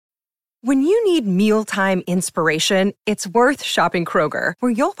When you need mealtime inspiration, it's worth shopping Kroger,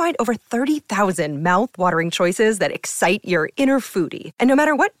 where you'll find over 30,000 mouth-watering choices that excite your inner foodie. And no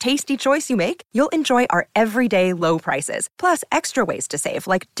matter what tasty choice you make, you'll enjoy our everyday low prices, plus extra ways to save,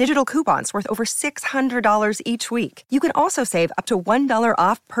 like digital coupons worth over $600 each week. You can also save up to $1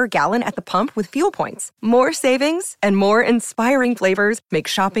 off per gallon at the pump with fuel points. More savings and more inspiring flavors make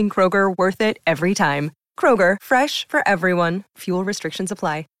shopping Kroger worth it every time. Kroger, fresh for everyone. Fuel restrictions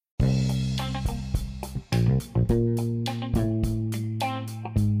apply.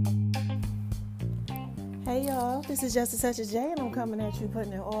 Hey y'all, this is Just a Touch of J, and I'm coming at you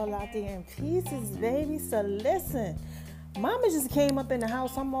putting it all out there in pieces, baby. So listen, mama just came up in the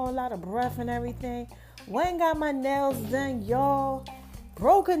house. I'm all out of breath and everything. Went and got my nails done, y'all.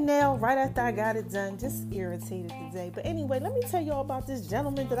 Broke a nail right after I got it done. Just irritated today. But anyway, let me tell y'all about this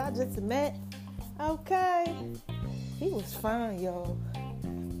gentleman that I just met. Okay. He was fine, y'all.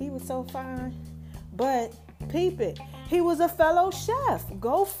 He was so fine. But peep it. He was a fellow chef.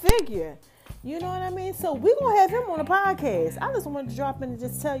 Go figure. You know what I mean? So we're going to have him on the podcast. I just wanted to drop in and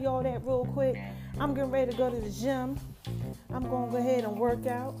just tell y'all that real quick. I'm getting ready to go to the gym. I'm going to go ahead and work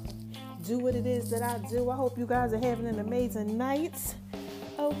out. Do what it is that I do. I hope you guys are having an amazing night.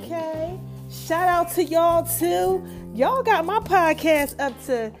 Okay. Shout out to y'all too. Y'all got my podcast up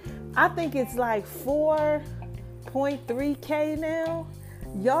to, I think it's like 4.3K now.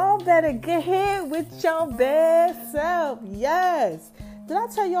 Y'all better get ahead with your best self. Yes. Did I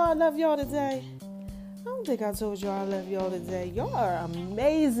tell y'all I love y'all today? I don't think I told y'all I love y'all today. Y'all are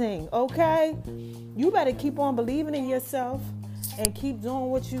amazing, okay? You better keep on believing in yourself and keep doing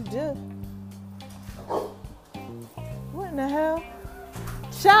what you do. What in the hell?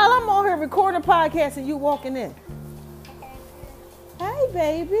 Child, I'm on here recording a podcast and you walking in. Hey,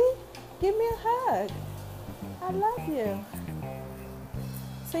 baby. Give me a hug. I love you.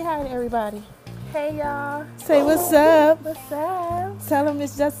 Say hi to everybody. Hey y'all. Say what's up. What's up? Tell them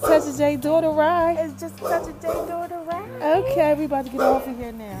it's Just a Touch of J, daughter ride. It's Just a Touch of J, daughter ride. Okay, we about to get off of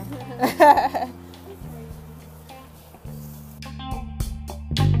here now.